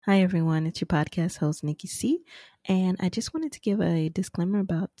Hi, everyone. It's your podcast host, Nikki C. And I just wanted to give a disclaimer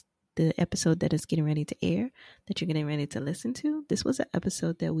about the episode that is getting ready to air, that you're getting ready to listen to. This was an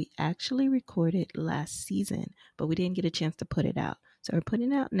episode that we actually recorded last season, but we didn't get a chance to put it out. So we're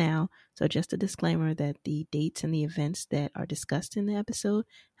putting it out now. So just a disclaimer that the dates and the events that are discussed in the episode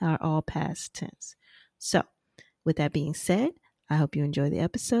are all past tense. So with that being said, I hope you enjoy the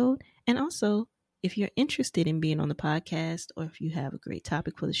episode. And also, if you're interested in being on the podcast, or if you have a great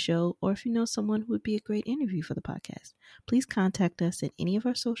topic for the show, or if you know someone who would be a great interview for the podcast, please contact us at any of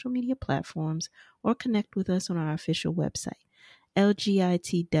our social media platforms or connect with us on our official website,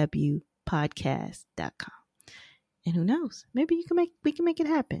 lgitwpodcast.com. And who knows, maybe we can make it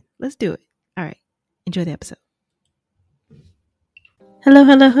happen. Let's do it. All right. Enjoy the episode.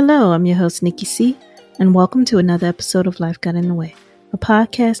 Hello. I'm your host, Nikki C., and welcome to another episode of Life Got in the Way, a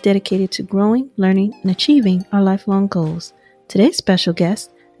podcast dedicated to growing, learning, and achieving our lifelong goals. Today's special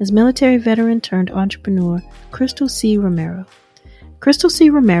guest is military veteran turned entrepreneur, Crystal C. Romero. Crystal C.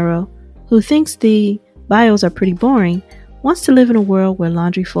 Romero, who thinks the bios are pretty boring, wants to live in a world where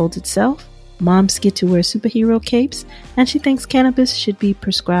laundry folds itself, moms get to wear superhero capes, and she thinks cannabis should be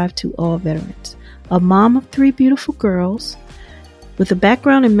prescribed to all veterans. A mom of 3 beautiful girls, with a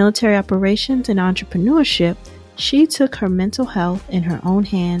background in military operations and entrepreneurship, she took her mental health in her own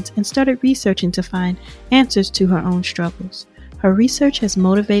hands and started researching to find answers to her own struggles. Her research has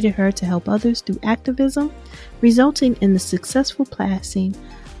motivated her to help others through activism, resulting in the successful passing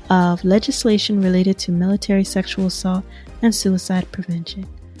of legislation related to military sexual assault and suicide prevention.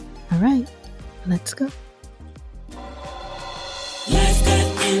 All right, let's go. Life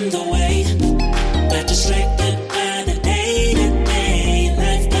got in the way, got distracted by the day-to-day.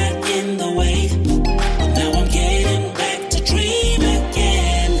 Life got in the way. Now I'm getting back to dream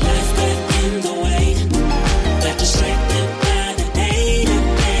again. Life got in the way, got distracted by the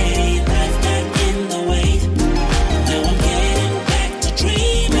day-to-day. Life got in the way. Now I'm getting back to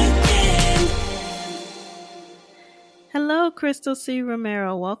dream again. Hello, Crystal C.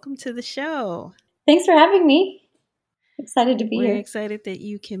 Romero. Welcome to the show. Thanks for having me. Excited to be here. We're excited that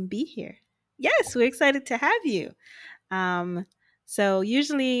you can be here. Yes, we're excited to have you. So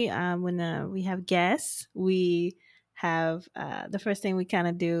usually when we have guests, we have the first thing we kind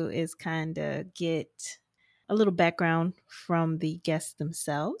of do is kind of get a little background from the guests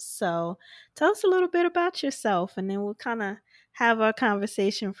themselves. So tell us a little bit about yourself, and then we'll kind of have our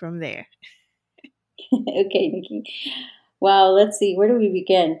conversation from there. Okay, Nikki. Well, let's see. Where do we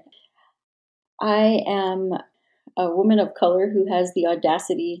begin? I am a woman of color who has the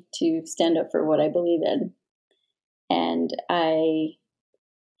audacity to stand up for what I believe in. And I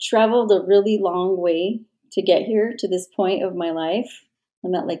traveled a really long way to get here to this point of my life.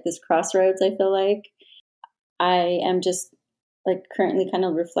 I'm at like this crossroads, I feel like. I am just like currently kind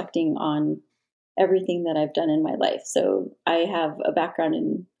of reflecting on everything that I've done in my life. So I have a background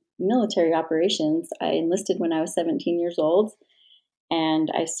in military operations. I enlisted when I was 17 years old, and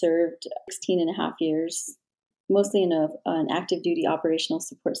I served 16 and a half years, mostly in an active duty operational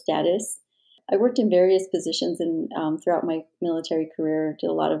support status. I worked in various positions throughout my military career, did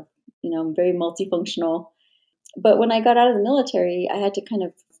a lot of, very multifunctional. But when I got out of the military, I had to kind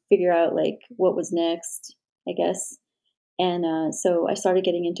of figure out like what was next, I guess. And so I started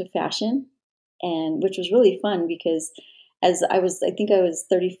getting into fashion, and which was really fun because I think I was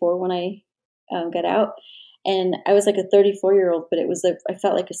 34 when I got out. And I was like a 34-year-old, but it was like I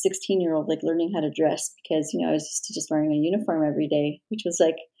felt like a 16-year-old, like learning how to dress because, I was used to just wearing a uniform every day, which was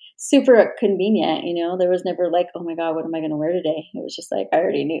like super convenient. There was never like, oh my God, what am I going to wear today? It was just like, I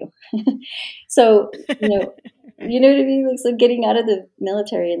already knew. So, you know what I mean? Like, so getting out of the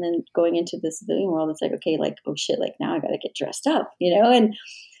military and then going into the civilian world, it's like, okay, like, oh shit, like now I got to get dressed up, and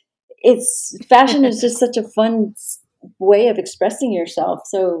fashion is just such a fun way of expressing yourself.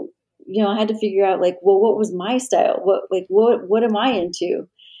 So, I had to figure out like, well, what was my style? What am I into?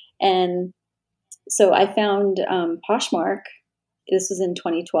 And so I found Poshmark. This was in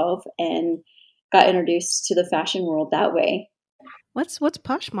 2012, and got introduced to the fashion world that way. What's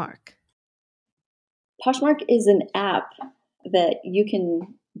Poshmark? Poshmark is an app that you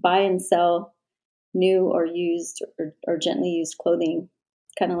can buy and sell new or used or gently used clothing.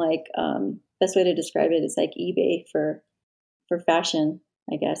 Kind of like best way to describe it is like eBay for fashion,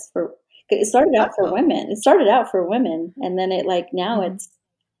 I guess. It started out for women. And then it like now it's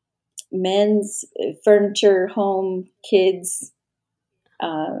men's furniture, home, kids.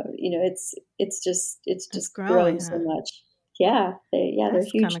 It's just grown so much. Yeah, they're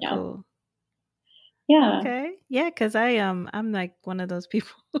huge now. Cool. Yeah. Okay. Yeah, because I'm like one of those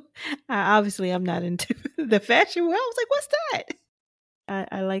people. Obviously, I'm not into the fashion world. I was like, what's that?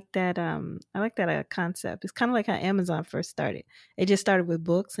 I like that. I like that concept. It's kind of like how Amazon first started. It just started with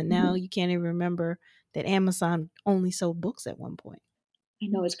books, and now you can't even remember that Amazon only sold books at one point. I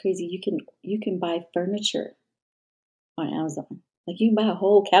know, it's crazy. You can buy furniture on Amazon. Like you can buy a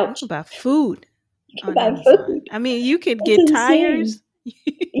whole You can couch. buy food You can on buy Amazon. food. I mean, you could It's get insane. tires. You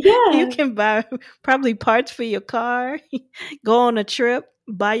Yeah. can buy probably parts for your car. Go on a trip.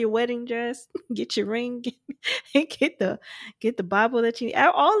 Buy your wedding dress. Get your ring. Get the Bible that you need.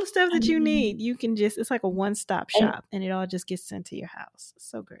 All the stuff I that you mean, need. You can just. It's like a one-stop and shop, and it all just gets sent to your house. It's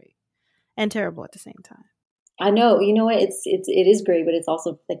so great and terrible at the same time. I know, you know what? It is great, but it's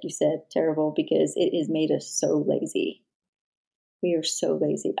also, like you said, terrible because it has made us so lazy. We are so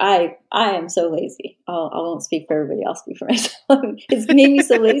lazy. I am so lazy. I won't speak for everybody. I'll speak for myself. It's made me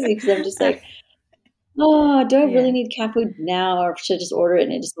so lazy because I'm just like, oh, do I really Yeah. need cat food now, or should I just order it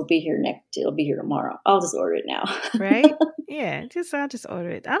and it just will be here next? It'll be here tomorrow. I'll just order it now. Right? Yeah. I'll just order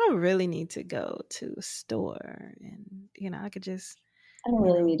it. I don't really need to go to a store, and I could just I don't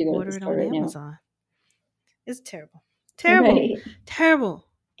really need to go to the order it store on right now. Amazon. It's terrible. Terrible. Right. Terrible.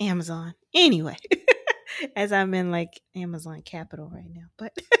 Amazon. Anyway, as I'm in like Amazon capital right now.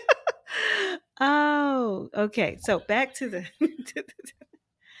 But oh, okay. So back to the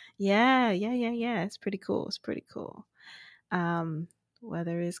yeah. It's pretty cool. It's pretty cool.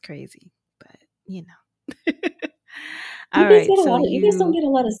 Weather is crazy, but You All guys right. get a So lot of. You guys don't get a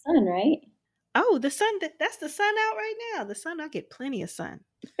lot of sun, right? the sun, that's the sun out right now. The sun, I get plenty of sun.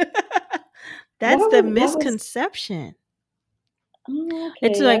 Why That's the was why was? misconception. Oh,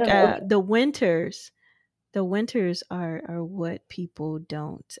 It's okay. I like don't know. Okay. the winters. The winters are what people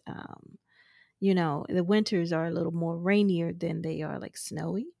don't the winters are a little more rainier than they are like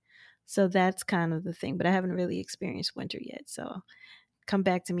snowy. So that's kind of the thing. But I haven't really experienced winter yet. So come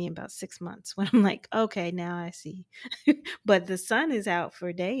back to me in about 6 months when I'm like, okay, now I see. But the sun is out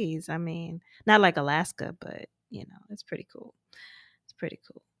for days. I mean, not like Alaska, but it's pretty cool. It's pretty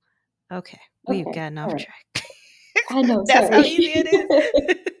cool. Okay, we've Okay. gotten All off right. track. I know. That's how easy Sorry. it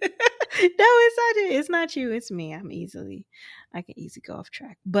is. No, it's not. It's not you. It's me. I can easily go off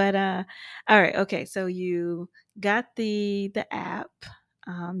track. But all right. Okay. So you got the app.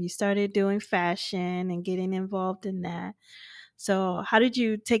 You started doing fashion and getting involved in that. So how did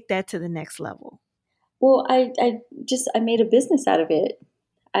you take that to the next level? Well, I made a business out of it.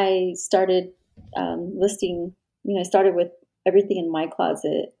 I started listing. I started with everything in my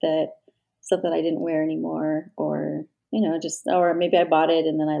closet, that stuff that I didn't wear anymore, or just, or maybe I bought it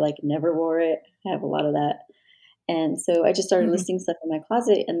and then I like never wore it. I have a lot of that, and so I just started Mhm. listing stuff in my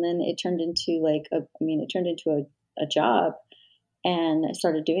closet, and then it turned into a job, and I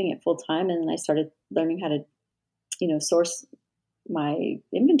started doing it full time, and then I started learning how to source my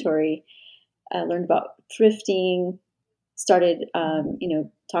inventory. I learned about thrifting, started,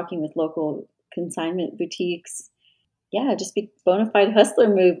 talking with local consignment boutiques. Yeah, just be bona fide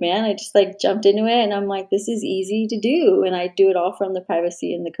hustler move, man. I just like jumped into it, and I'm like, this is easy to do. And I do it all from the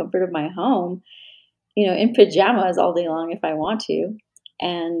privacy and the comfort of my home, in pajamas all day long if I want to.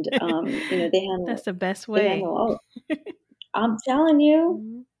 And, That's the best they way. handle all. I'm telling you,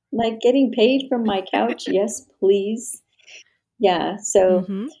 Mhm. like getting paid from my couch. Yes, please. Yeah. So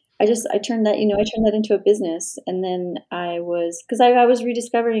Mhm. I turned that into a business, and then because I was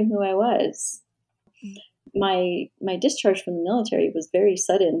rediscovering who I was. My discharge from the military was very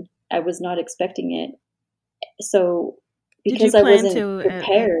sudden. I was not expecting it. So Did you because I plan wasn't to at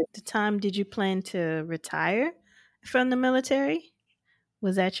prepared, the time? Did you plan to retire from the military?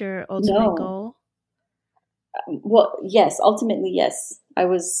 Was that your ultimate no. goal? Well, yes, ultimately, yes. I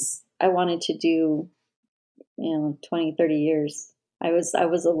wanted to do, 20, 30 years. I was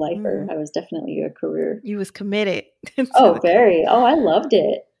a lifer. Mm. I was definitely a career. You was committed to Oh, the very. career. Oh, I loved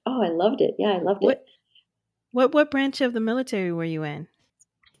it. Oh, I loved it. Yeah, I loved it. What what branch of the military were you in?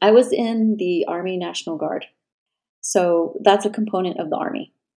 I was in the Army National Guard. So that's a component of the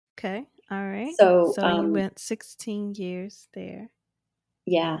Army. Okay. All right. So, So you went 16 years there.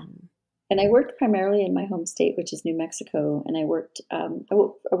 yeah. And And I worked primarily in my home state, which is New Mexico. And I worked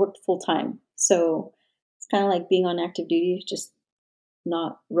full time. So it's kind of like being on active duty, just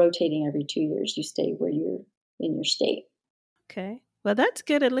not rotating every 2 years. You stay where you're in your state. okay. Well, that's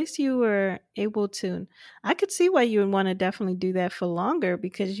good. At least you were able to. I could see why you would want to definitely do that for longer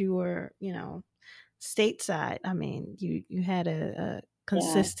because you were, stateside. I mean, you had a Yeah.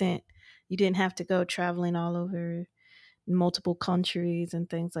 consistent. You didn't have to go traveling all over multiple countries and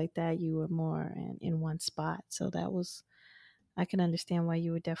things like that. You were more in one spot. So that was. I can understand why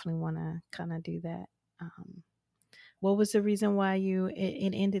you would definitely want to kind of do that. Um, what was the reason why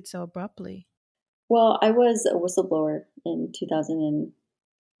it ended so abruptly? Well, I was a whistleblower in 2000.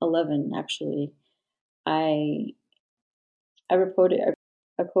 11, actually, I reported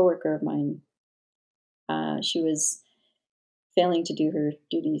a coworker of mine. She was failing to do her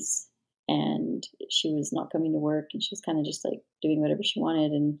duties, and she was not coming to work, and she was kind of just like doing whatever she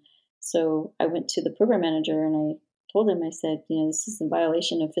wanted. And so I went to the program manager and I told him, I said, this is in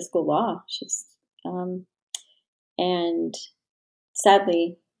violation of fiscal law. And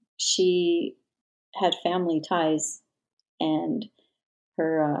sadly, she had family ties, and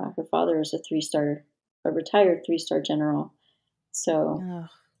her father is a retired 3-star general. So, Oh.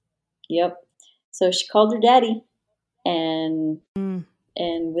 yep. So she called her daddy, and Mm.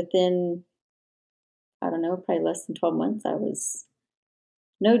 and within, I don't know, probably less than 12 months, I was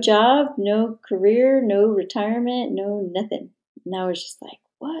no job, no career, no retirement, no nothing. And I was just like,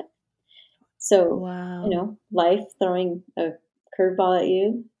 what? So, Wow. life throwing a curveball at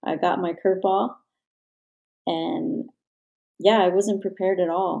you. I got my curveball, and yeah, I wasn't prepared at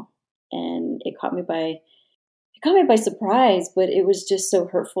all. And it caught me by surprise, but it was just so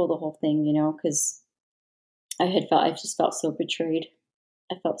hurtful, the whole thing, because I just felt so betrayed.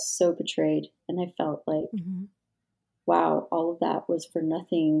 I felt so betrayed, and I felt like, Mm-hmm. wow, all of that was for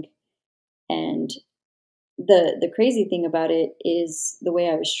nothing. And the crazy thing about it is the way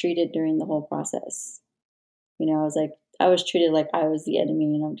I was treated during the whole process. I was treated like I was the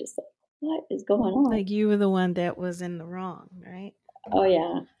enemy, and I'm just like, what is going on? Like you were the one that was in the wrong, right? Oh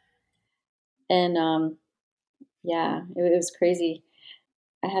yeah. And yeah, it was crazy.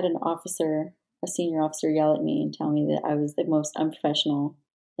 I had a senior officer, yell at me and tell me that I was the most unprofessional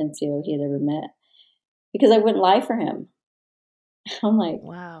NCO he had ever met because I wouldn't lie for him. I'm like,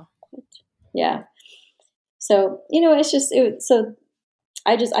 Wow. what? Yeah. So, it's just, so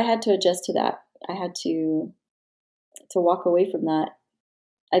I had to adjust to that. I had to walk away from that.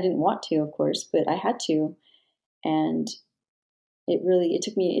 I didn't want to, of course, but I had to. And it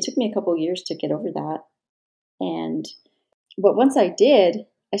took me a couple of years to get over that. But once I did,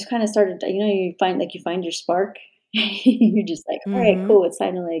 I just kind of started, you find your spark. You're just like, all right, Mm-hmm. cool. It's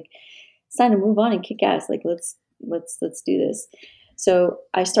time to move on and kick ass. Like, let's do this. So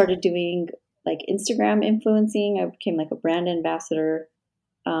I started doing like Instagram influencing. I became like a brand ambassador.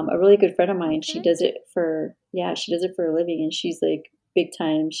 A really good friend of mine, she Okay. does it for a living, and she's like big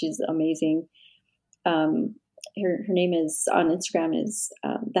time. She's amazing. Her name is on Instagram is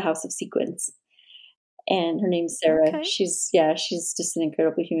the House of Sequence, and her name's Sarah. Okay. She's just an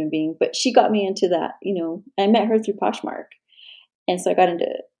incredible human being. But she got me into that. I met her through Poshmark, and so I got into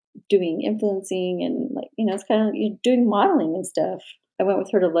doing influencing and it's kind of doing modeling and stuff. I went with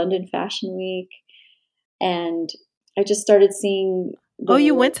her to London Fashion Week, and I just started seeing Oh, the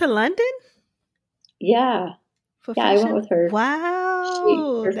you world. went to London Yeah, for yeah, I went fashion? with her.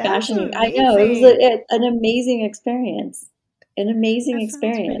 Wow, For that's Fashion Week. I know it was amazing. an amazing experience. An amazing That sounds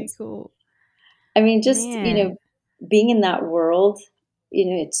pretty experience. cool. I mean, just Man. being in that world,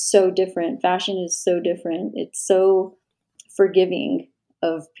 it's so different. Fashion is so different. It's so forgiving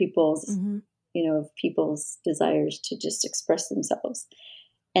of Mm-hmm. people's desires to just express themselves.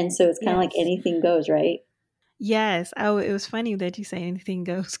 And so it's kind of like Yes. anything goes, right? Yes. It was funny that you say anything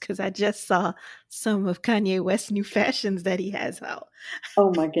goes because I just saw some of Kanye West's new fashions that he has out.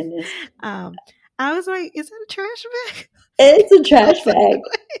 Oh my goodness. Um, I was like, is that a trash bag? It's a I trash was like, bag.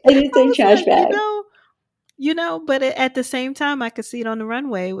 It is I a was trash like, bag. but at the same time, I could see it on the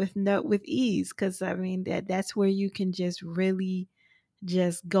runway with ease because I mean that's where you can just really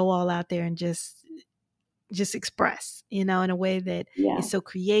just go all out there and just express, in a way that Yeah. is so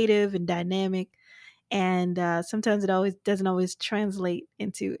creative and dynamic. And sometimes it always doesn't always translate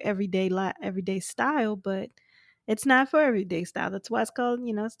into everyday style, but it's not for everyday style. That's why it's called,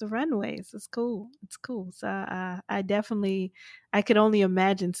 it's the runways. It's cool. It's cool. So I definitely, I could only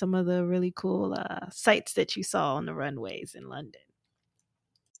imagine some of the really cool sights that you saw on the runways in London.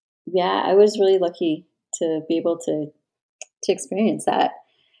 Yeah, I was really lucky to be able to experience that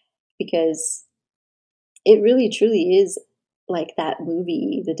because it really truly is like that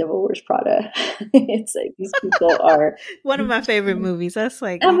movie, The Devil Wears Prada. It's like these people are One of my favorite movies. That's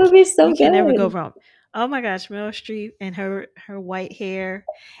like that movie is so you can never go good. wrong. Oh my gosh, Meryl Streep and her white hair,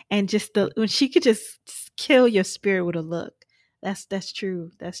 and just the when she could just kill your spirit with a look. That's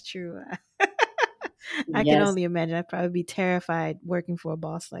true. That's true. I can Yes. only imagine. I'd probably be terrified working for a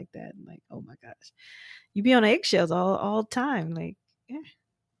boss like that. Like, oh my gosh, you be on eggshells all the time. Like, yeah,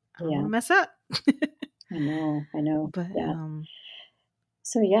 I don't want Yeah. to mess up. I know. I know. But Yeah.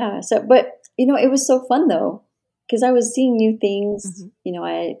 So yeah. But it was so fun though, because I was seeing new things. mhm.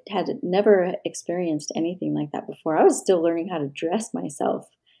 I had never experienced anything like that before. I was still learning how to dress myself.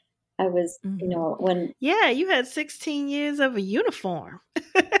 I was, when Yeah, you had 16 years of a uniform.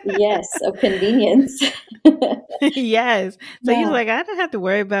 yes, of convenience. Yes. So you're Yeah, like, I don't have to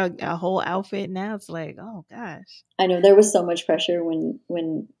worry about a whole outfit now. It's like, oh gosh. I know there was so much pressure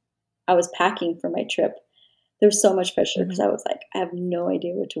when I was packing for my trip. There was so much pressure because Hmm. I was like, I have no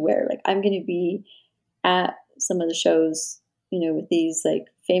idea what to wear. Like, I'm going to be at some of the shows, with these like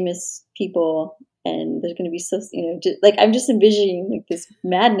famous people, and there's going to be so, like I'm just envisioning like this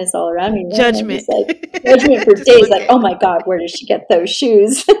madness all around me. And I'm Judgment. just like judgment for Just days. Like, looking. oh my god, where did she get those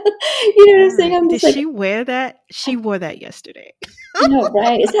shoes? You know what I'm saying? I'm Did just like, she wear that? She wore that yesterday. I know,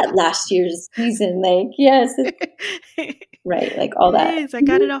 right? Is that last year's season? Like, yes, it's It right. Like all that. is. I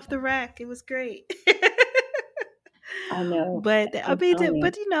got it off the rack. It was great. I know. But I I'm mean, telling you.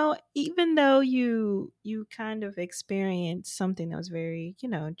 but even though you kind of experienced something that was very,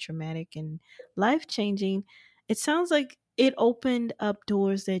 traumatic and life changing, it sounds like it opened up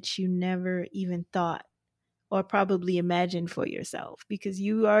doors that you never even thought or probably imagined for yourself, because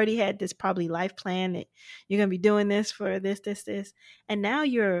you already had this probably life plan that you're going to be doing this for this, and now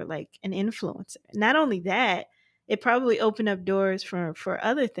you're like an influencer. Not only that, it probably opened up doors for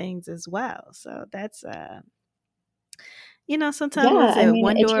other things as well. So that's sometimes Yeah, was I it mean,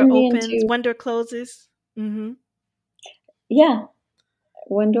 one it door turned me opens, into one door closes. Hmm. yeah.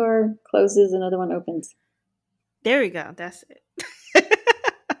 One door closes, another one opens. There we go. That's it.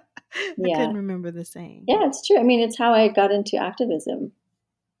 I Yeah. couldn't remember the saying. Yeah, it's true. I mean, it's how I got into activism.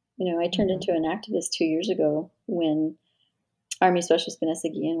 I turned Hmm. into an activist 2 years ago when Army Specialist Vanessa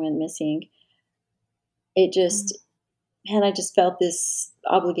Guillen went missing. It just, man, I just felt this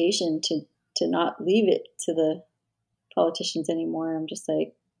obligation to not leave it to the politicians anymore. I'm just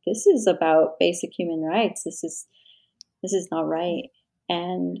like, this is about basic human rights. This is not right.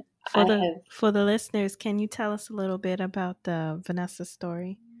 And I have For the listeners, can you tell us a little bit about the Vanessa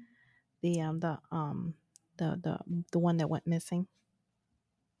story? The one that went missing.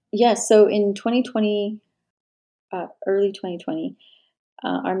 yes. So in 2020, early 2020,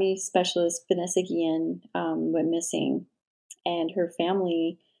 Army Specialist Vanessa Guillen went missing, and her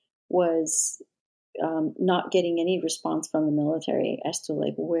family was not getting any response from the military as to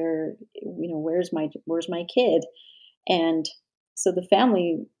like where's my kid. And so the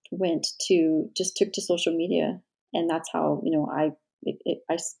family took to social media, and that's how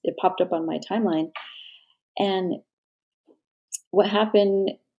it popped up on my timeline. And what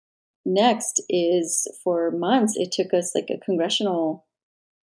happened next is, for months it took us like an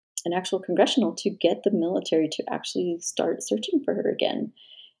actual congressional to get the military to actually start searching for her again,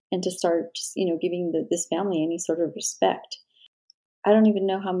 and to start just giving this family any sort of respect. I don't even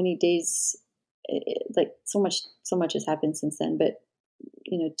know how many days, like so much has happened since then, but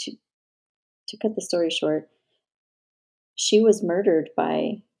to cut the story short, she was murdered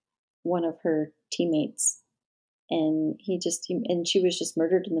by one of her teammates, and she was just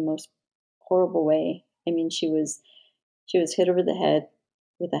murdered in the most horrible way. I mean, she was hit over the head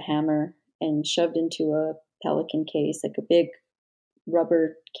with a hammer and shoved into a pelican case, like a big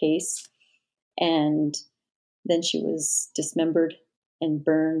rubber case, and then she was dismembered and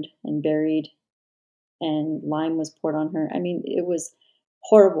burned and buried, and lime was poured on her. I mean, it was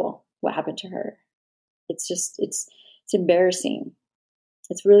horrible what happened to her. It's embarrassing.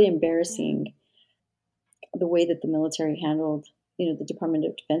 It's really embarrassing the way that the military handled, the Department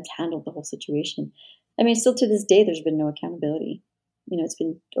of Defense handled the whole situation. I mean, still to this day, there's been no accountability. It's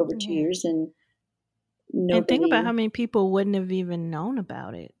been over 2 years, and And think about how nobody. many people wouldn't have even known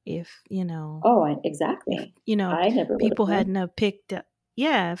about it Oh, if exactly. I never would have people known. hadn't have picked up,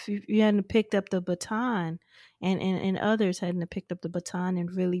 yeah, if you hadn't picked up the baton, and others hadn't have picked up the baton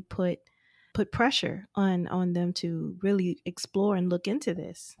and really put pressure on them to really explore and look into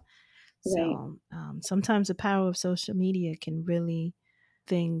this. Right, So sometimes the power of social media can really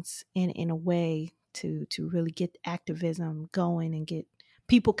things in a way to really get activism going and get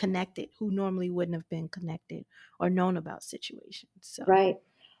people connected who normally wouldn't have been connected or known about situations. So right.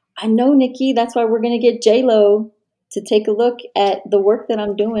 I know, Nikki. That's why we're gonna get J Lo to take a look at the work that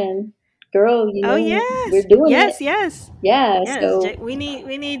I'm doing, girl. oh We're yes, doing it. yes, yes. Yeah. Yes, So we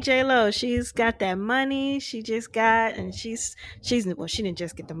need J Lo. She's got that money. She just got, and she's well. She didn't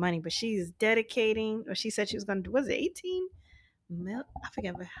just get the money, but she's dedicating. Or she said she was going to do. Was it 18 mil? I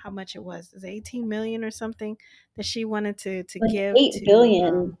forget how much it was. Is it 18 million or something that she wanted to like give 8 to?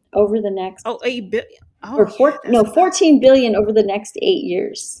 billion over the next, Oh, 8 billion. or Oh yeah, four, that's no, a lot. 14 billion over the next 8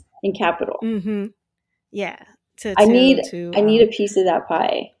 years in capital. Mm-hmm. Yeah. To I to need to I need a piece of that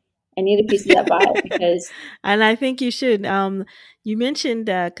pie. I need a piece of that pie because And I think you should. You mentioned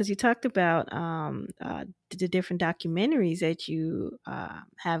because you talked about the different documentaries that you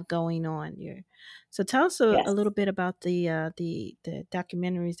have going on. So tell us a yes. little bit about the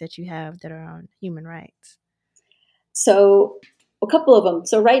documentaries that you have that are on human rights. So a couple of them.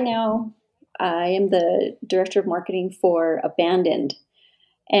 So right now, I am the director of marketing for Abandoned,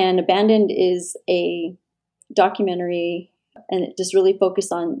 and Abandoned is a documentary, and it just really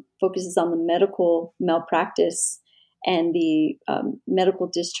focuses on the medical malpractice and the medical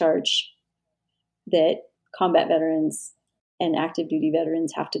discharge that combat veterans and active duty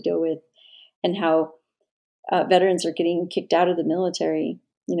veterans have to deal with, and how veterans are getting kicked out of the military.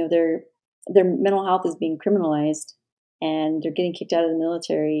 Their mental health is being criminalized, and they're getting kicked out of the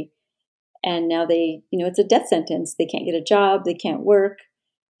military. And now it's a death sentence. They can't get a job. They can't work.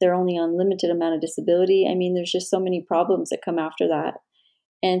 They're only on limited amount of disability. I mean, there's just so many problems that come after that.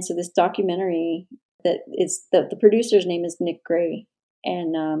 And so this documentary the producer's name is Nick Gray,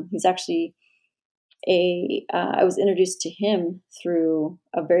 and he's actually I was introduced to him through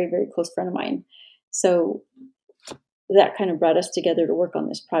a very, very close friend of mine. So that kind of brought us together to work on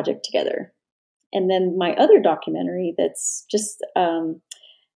this project together. And then my other documentary that's just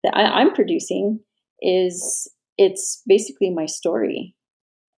that I'm producing it's basically my story.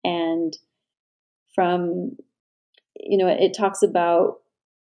 And from, it talks about,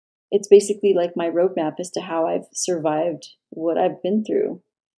 it's basically like my roadmap as to how I've survived what I've been through.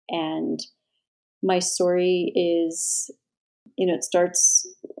 And my story is, it starts,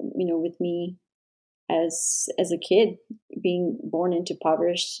 with me as a kid being born into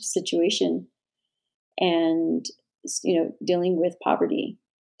impoverished situation, and, dealing with poverty,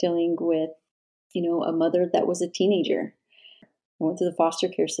 dealing with, a mother that was a teenager. I went through the foster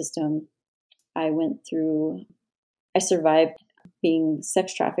care system. I survived being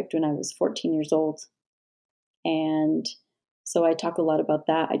sex trafficked when I was 14 years old. And so I talk a lot about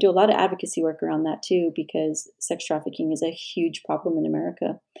that. I do a lot of advocacy work around that too, because sex trafficking is a huge problem in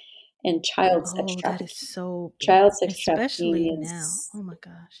America. And child sex trafficking. That is so big. Child sex especially trafficking now. Oh my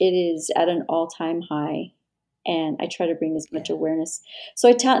gosh. It is at an all-time high. And I try to bring as much awareness. So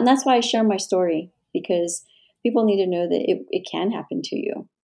and that's why I share my story, because people need to know that it can happen to you.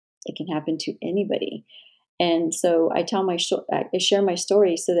 It can happen to anybody. And so I share my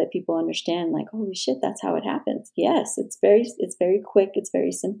story so that people understand, like, holy shit, that's how it happens. Yes, it's very quick. It's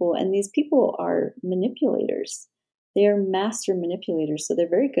very simple. And these people are manipulators. They are master manipulators. So they're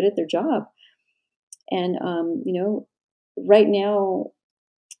very good at their job. And, right now,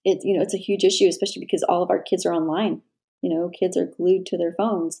 it's a huge issue, especially because all of our kids are online. Kids are glued to their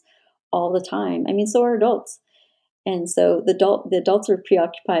phones all the time. I mean, so are adults. And so the adults are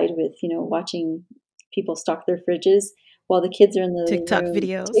preoccupied with, watching people stock their fridges while the kids are in the TikTok room.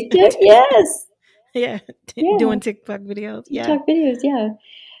 videos. TikTok, yes. Yeah. Doing TikTok videos. TikTok videos, yeah.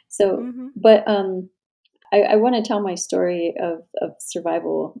 So, but I want to tell my story of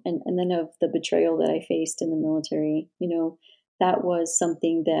survival and then of the betrayal that I faced in the military. That was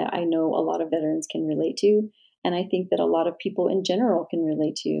something that I know a lot of veterans can relate to. And I think that a lot of people in general can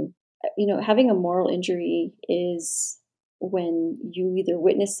relate to. Having a moral injury is when you either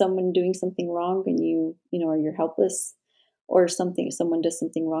witness someone doing something wrong and you're helpless, or someone does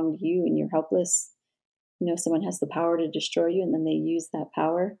something wrong to you and you're helpless. Someone has the power to destroy you, and then they use that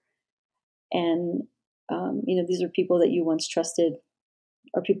power. And, these are people that you once trusted,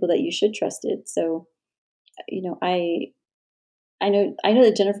 or people that you should trusted. So, I know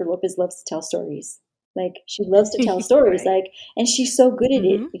that Jennifer Lopez loves to tell stories. Like, she loves to tell stories, right. and she's so good at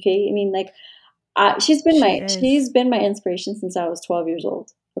it. Okay. I mean, she's been my inspiration since I was 12 years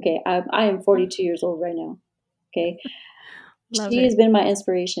old. Okay. I am 42 years old right now. Okay. She has been my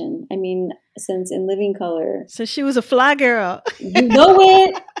inspiration. I mean, since In Living Color. So she was a fly girl. You know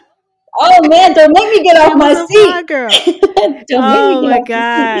it. Oh man, don't make me get off my seat. Girl. Don't make me get off my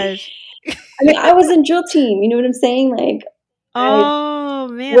gosh. I mean, I was in drill team. You know what I'm saying? Like,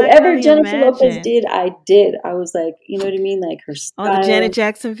 man, whatever Jennifer Lopez did, I did. I was like, you know what I mean? Like her style. All the Janet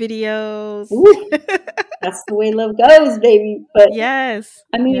Jackson videos. That's the way love goes, baby. But yes,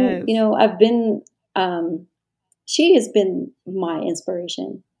 I mean, I've been. She has been my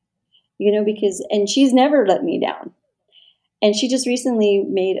inspiration. And she's never let me down. And she just recently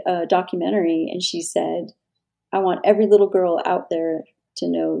made a documentary, and she said, I want every little girl out there to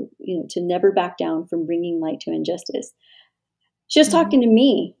know, to never back down from bringing light to injustice. She was talking to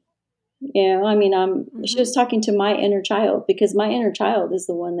me, she was talking to my inner child, because my inner child is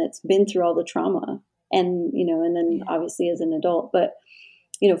the one that's been through all the trauma and then obviously as an adult, but,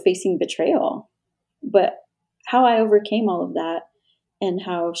 facing betrayal. But how I overcame all of that and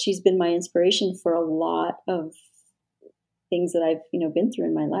how she's been my inspiration for a lot of things that I've, been through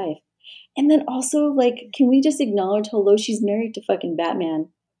in my life. And then also, like, can we just acknowledge, hello, she's married to fucking Batman.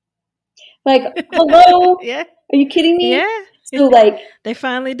 Like, hello? Yeah. Are you kidding me? Yeah. So, like, they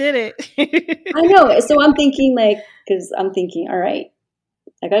finally did it. I know. So I'm thinking, all right,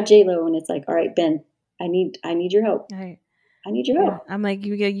 I got J-Lo, and it's like, all right, Ben, I need your help. Right. I need your help. I'm like,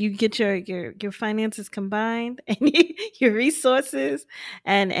 you get your finances combined and your resources,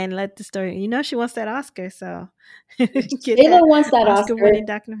 and let the story. She wants that Oscar, so get J-Lo that wants that Oscar-winning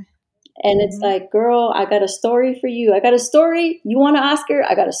Oscar. document. And it's like, girl, I got a story for you. I got a story. You want an Oscar?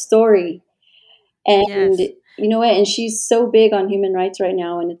 I got a story. And Yes. you know what? And she's so big on human rights right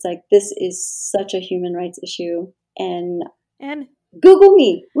now. And it's like, this is such a human rights issue. And Google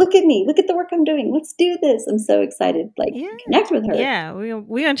me. Look at me. Look at the work I'm doing. Let's do this. I'm so excited. Like, connect with her. Yeah, we're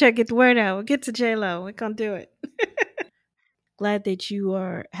going to try to get the word out. We'll get to J-Lo. We're going to do it. Glad that you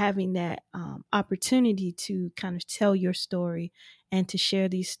are having that opportunity to kind of tell your story and to share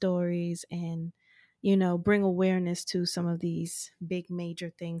these stories and, bring awareness to some of these big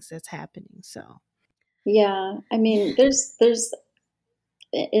major things that's happening. So, yeah, I mean, there's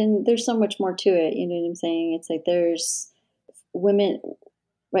so much more to it. You know what I'm saying? It's like there's women,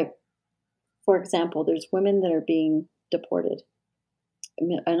 like, for example, there's women that are being deported.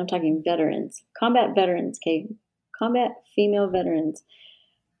 And I'm talking veterans, combat veterans, okay? Combat female veterans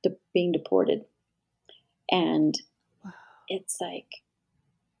being deported. And it's like,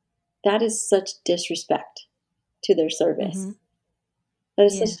 that is such disrespect to their service. Mm-hmm. That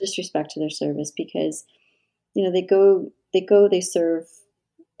is such disrespect to their service because, they go, they serve,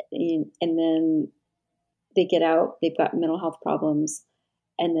 and then they get out, they've got mental health problems.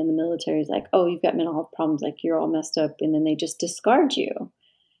 And then the military is like, oh, you've got mental health problems, like you're all messed up. And then they just discard you.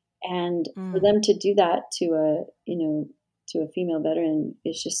 And for them to do that to a female veteran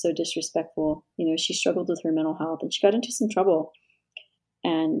is just so disrespectful. She struggled with her mental health and she got into some trouble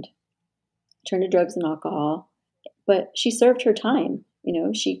and turned to drugs and alcohol, but she served her time.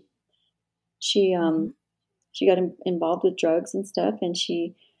 She got involved with drugs and stuff, and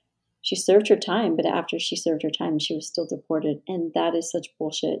she served her time. But after she served her time, she was still deported, and that is such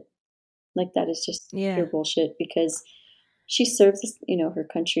bullshit. Like, that is just pure bullshit because she serves, her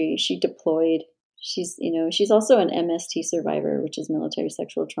country. She deployed. She's also an MST survivor, which is military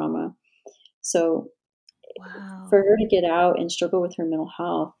sexual trauma. So for her to get out and struggle with her mental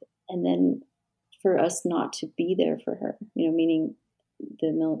health, and then for us not to be there for her, meaning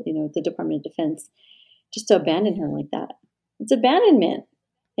the Department of Defense, just to abandon her like that. It's abandonment.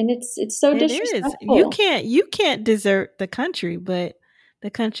 And it's so disrespectful. You can't desert the country, but the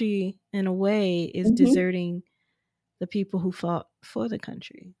country in a way is deserting the people who fought for the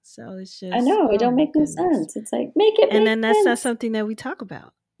country. So it's just, I know, it don't make no sense. It's like, make it make sense. And then that's not something that we talk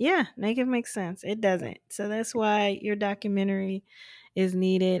about. Yeah, make it make sense. It doesn't. So that's why your documentary is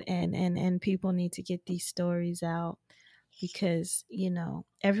needed, and people need to get these stories out because,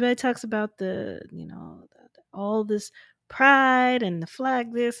 everybody talks about all this pride and the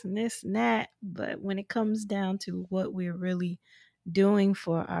flag this and this and that, but when it comes down to what we're really doing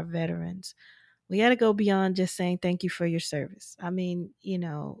for our veterans, we got to go beyond just saying thank you for your service. I mean,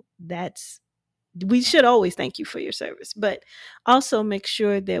 we should always thank you for your service, but also make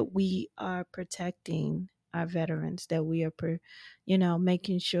sure that we are protecting our veterans, that we are,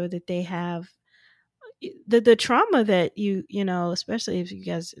 making sure that they have the trauma that especially if you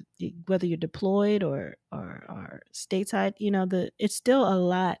guys, whether you're deployed or stateside, it's still a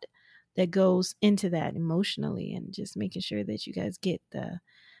lot that goes into that emotionally, and just making sure that you guys get the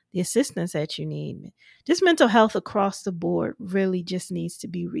assistance that you need. Just mental health across the board really just needs to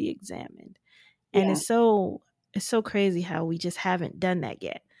be re-examined. And it's so crazy how we just haven't done that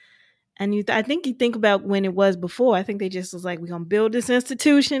yet. And I think you think about when it was before. I think they just was like, we're going to build this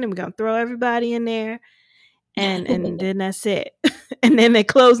institution and we're going to throw everybody in there. And then that's it. And then they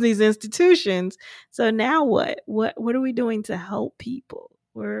close these institutions. So now what? What are we doing to help people?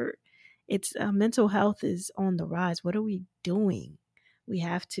 It's mental health is on the rise. What are we doing? We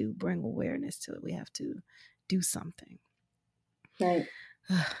have to bring awareness to it. We have to do something. Right.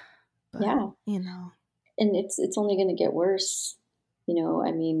 But, and it's only going to get worse.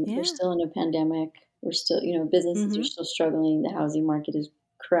 I mean, we're still in a pandemic. We're still, businesses are still struggling. The housing market is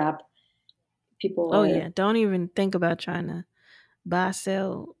crap. People don't even think about trying to buy,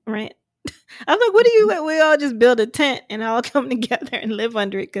 sell, rent. I'm like, what do you, we all just build a tent and all come together and live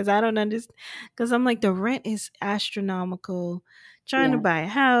under it? Because I don't understand. Because I'm like, the rent is astronomical. Trying to buy a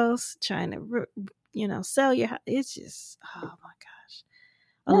house, trying to, sell your house. It's just, oh my gosh.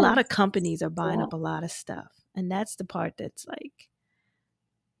 A lot of companies are buying up a lot of stuff. And that's the part that's like,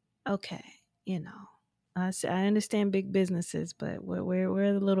 okay, I understand big businesses, but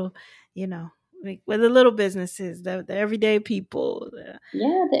we're the little, we're the little businesses, the everyday people,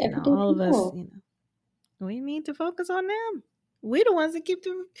 Yeah, the everyday all of us, people. we need to focus on them. We the ones that keep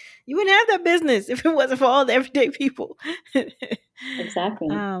the. You wouldn't have that business if it wasn't for all the everyday people. Exactly.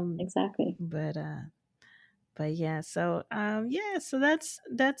 um, Exactly. but yeah, so that's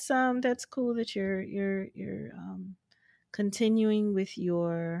cool that you're continuing with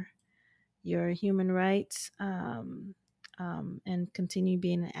your human rights, and continue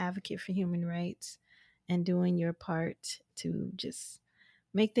being an advocate for human rights and doing your part to just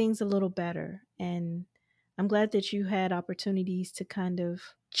make things a little better. And I'm glad that you had opportunities to kind of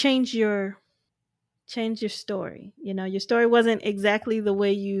change your story. Your story wasn't exactly the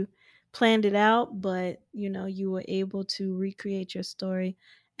way you planned it out, but you were able to recreate your story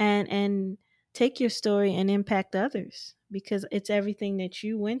and take your story and impact others, because it's everything that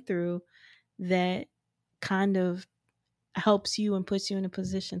you went through that kind of helps you and puts you in a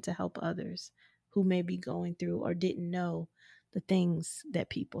position to help others who may be going through or didn't know the things that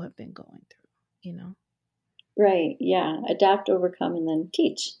people have been going through. Right. Yeah. Adapt, overcome, and then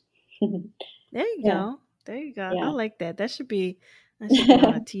teach. There you Yeah. go. There you go. I Yeah. like that. That should be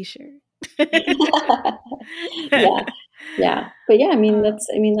on a t-shirt. Yeah. Yeah. But yeah,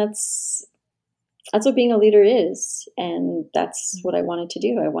 uh, that's what being a leader is. And that's what I wanted to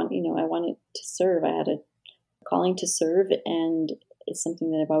do. I wanted to serve. I had a calling to serve, and it's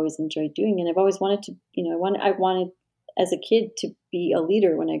something that I've always enjoyed doing. And I've always wanted to, I wanted as a kid to be a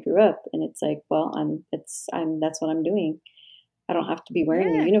leader when I grew up. And it's like, well, that's what I'm doing. I don't have to be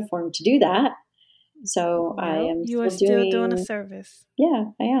wearing a yeah. uniform to do that. So I No, am you are still still doing a doing, service. yeah,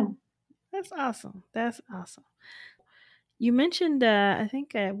 I am. That's awesome. That's awesome. You mentioned, I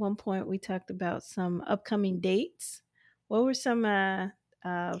think at one point we talked about some upcoming dates. What were some of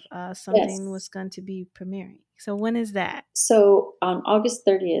something Yes. was going to be premiering? So when is that? So on August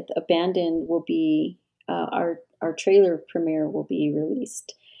 30th, Abandoned will be, our trailer premiere will be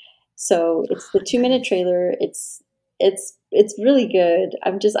released. So it's the 2 minute Nice. trailer. It's really good.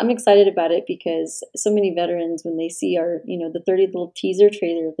 I'm excited about it because so many veterans, when they see our, the 30 little teaser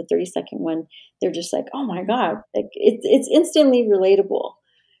trailer, the 30-second one, they're just like, oh my Mm-hmm. God, like it's instantly relatable.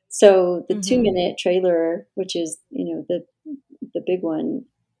 So the two Mm-hmm. minute trailer, which is, the big one,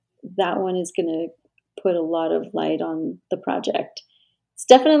 that one is going to put a lot of light on the project. It's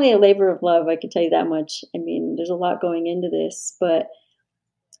definitely a labor of love, I can tell you that much. I mean, there's a lot going into this, but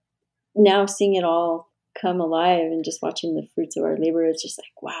now seeing it all come alive and just watching the fruits of our labor, it's just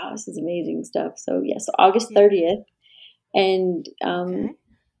like, wow, this is amazing stuff. So yeah, so August Yeah. 30th, and Okay.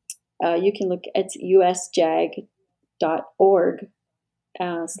 you can look at usjag.org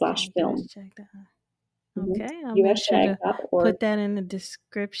Okay. slash US film. check that out. Mm-hmm. Okay. I'll make sure to usjag.org. put that in the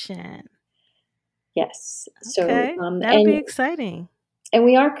description. Yes. So Okay. That'll be and exciting.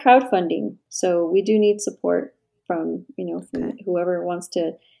 we are crowdfunding, so we do need support from from Okay. whoever wants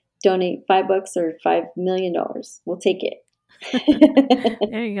to donate $5 or $5 million. We'll take it.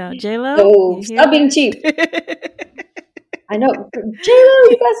 There you go. J-Lo, So you hear stop being cheap. that? I know, J-Lo,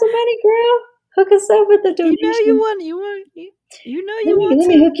 you got some money, girl. Hook us up with a You know you donation. want you want you know Let you me want let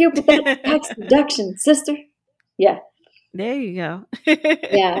me hook you up with that tax to. deduction, sister. Yeah, There you go.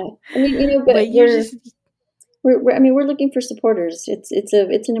 yeah. I mean, but But you just we're looking for supporters. It's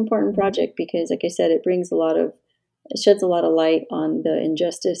an important mhm, project because, like I said, it sheds a lot of light on the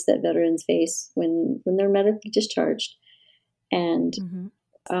injustice that veterans face when they're medically discharged, and mhm,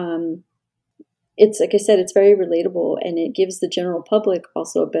 um, it's like I said, it's very relatable, and it gives the general public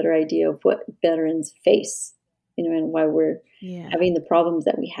also a better idea of what veterans face, and why we're yeah. having the problems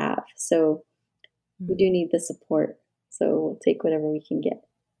that we have. So we do Mhm, need the support. So we'll take whatever we can get.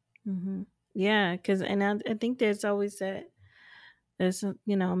 mhm. Yeah, because I think there's always there's a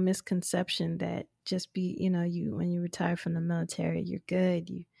misconception that just be you when you retire from the military you're good.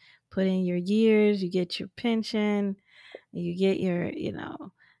 You put in your years, you get your pension, you get your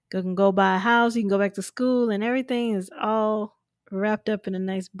can go buy a house, you can go back to school, and everything is all wrapped up in a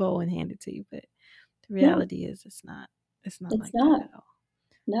nice bow and handed to you. But the No, reality is it's not it's like that not. at all.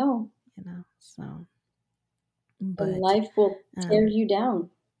 No, So and but life will tear um you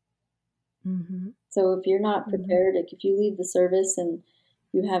down. mhm, So if you're not mhm, prepared, like if you leave the service and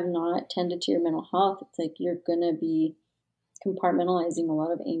you have not tended to your mental health, it's like you're gonna be compartmentalizing a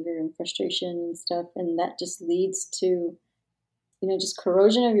lot of anger and frustration and stuff, and that just leads to just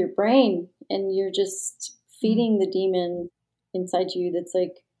corrosion of your brain, and you're just mm, feeding the demon inside you that's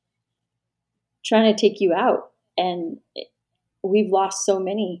like trying to take you out. And we've lost so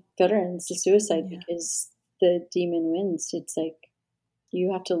many veterans to suicide yeah. because the demon wins. It's like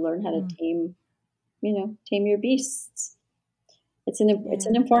You have to learn how to tame your beasts. It's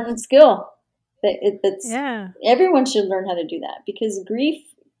an important skill. Everyone should learn how to do that, because grief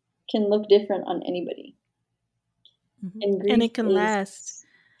can look different on anybody. And it can last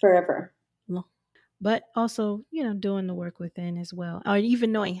forever. But also, doing the work within as well, or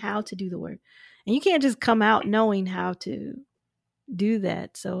even knowing how to do the work. And you can't just come out knowing how to do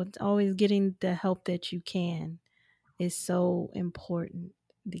that. So it's always getting the help that you can is so important,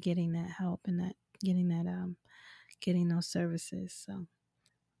 to getting that help and getting those services. So,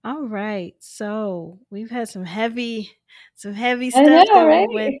 all right. So we've had some heavy stuff that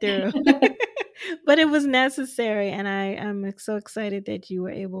we went through, but it was necessary. And I'm so excited that you were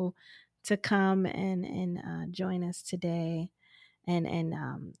able to come and join us today, and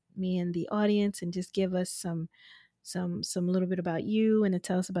me and the audience, and just give us some little bit about you, and to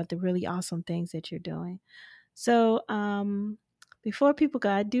tell us about the really awesome things that you're doing. So before people go,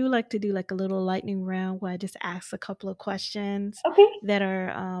 I do like to do like a little lightning round where I just ask a couple of questions that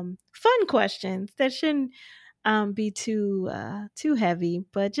are fun questions that shouldn't be too heavy,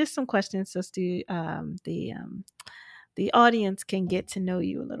 but just some questions so the audience can get to know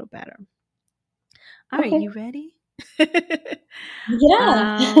you a little better. All right, you ready?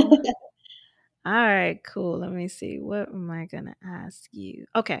 Yeah. All right, cool. Let me see. What am I going to ask you?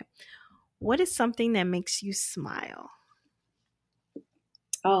 Okay. What is something that makes you smile?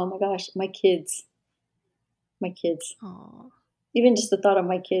 Oh my gosh, my kids. Oh. Even just the thought of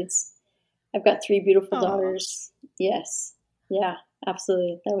my kids. I've got 3 beautiful daughters. Yes. Yeah,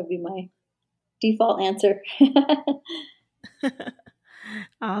 absolutely. That would be my default answer.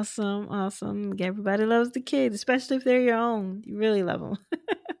 Awesome. Everybody loves the kids, especially if they're your own. You really love them.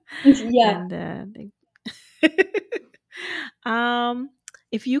 Yeah. And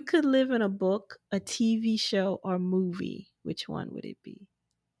if you could live in a book, a TV show, or movie, which one would it be?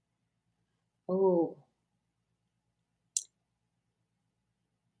 Oh.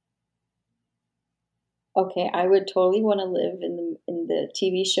 Okay, I would totally want to live in the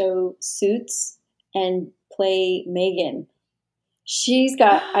TV show Suits and play Megan.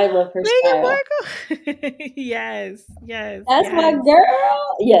 I love her Meghan style. Markle. Yes. That's my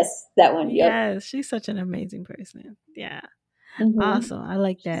girl. Yes, that one. Yep. Yes, she's such an amazing person. Yeah. Mm-hmm. Awesome. I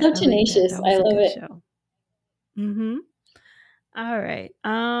like that. So tenacious. I love it. Show. Mm-hmm. All right.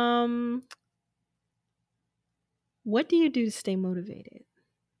 What do you do to stay motivated?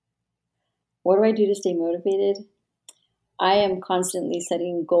 What do I do to stay motivated? I am constantly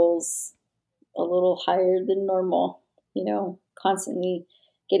setting goals a little higher than normal, constantly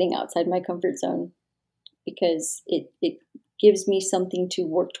getting outside my comfort zone, because it gives me something to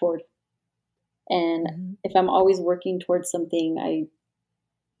work toward. And if I'm always working towards something,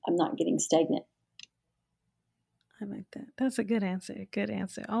 I'm not getting stagnant. I like that. That's a good answer.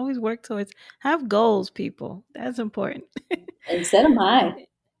 Always work towards, have goals, people. That's important. And set them high.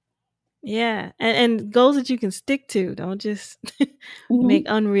 Yeah. And goals that you can stick to. Don't just make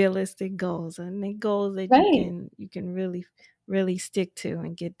unrealistic goals, and make goals that you can really, really stick to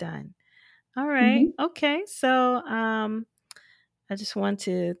and get done. All right. Okay. So I just want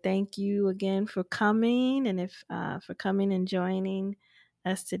to thank you again for coming, and for coming and joining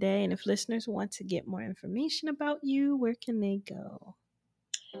us today. And if listeners want to get more information about you, where can they go?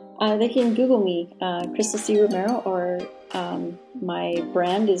 They can Google me, Crystal C. Romero, or my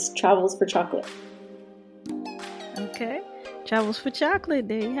brand is Travels for Chocolate. Okay. Travels for Chocolate.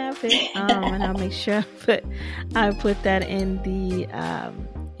 There you have it. And I'll make sure I put that in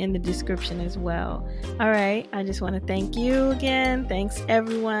the description as well. All right. I just want to thank you again. Thanks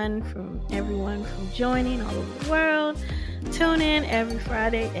everyone from joining all over the world. Tune in every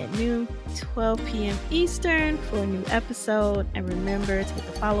Friday at noon, 12 p.m. Eastern for a new episode. And remember to hit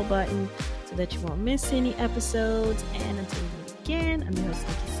the follow button so that you won't miss any episodes. And until we meet again, I'm your host,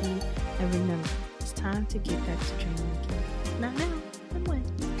 Nikki C. And remember, it's time to get back to dreaming again. Not now, but when.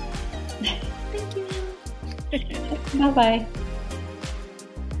 Thank you. Bye-bye.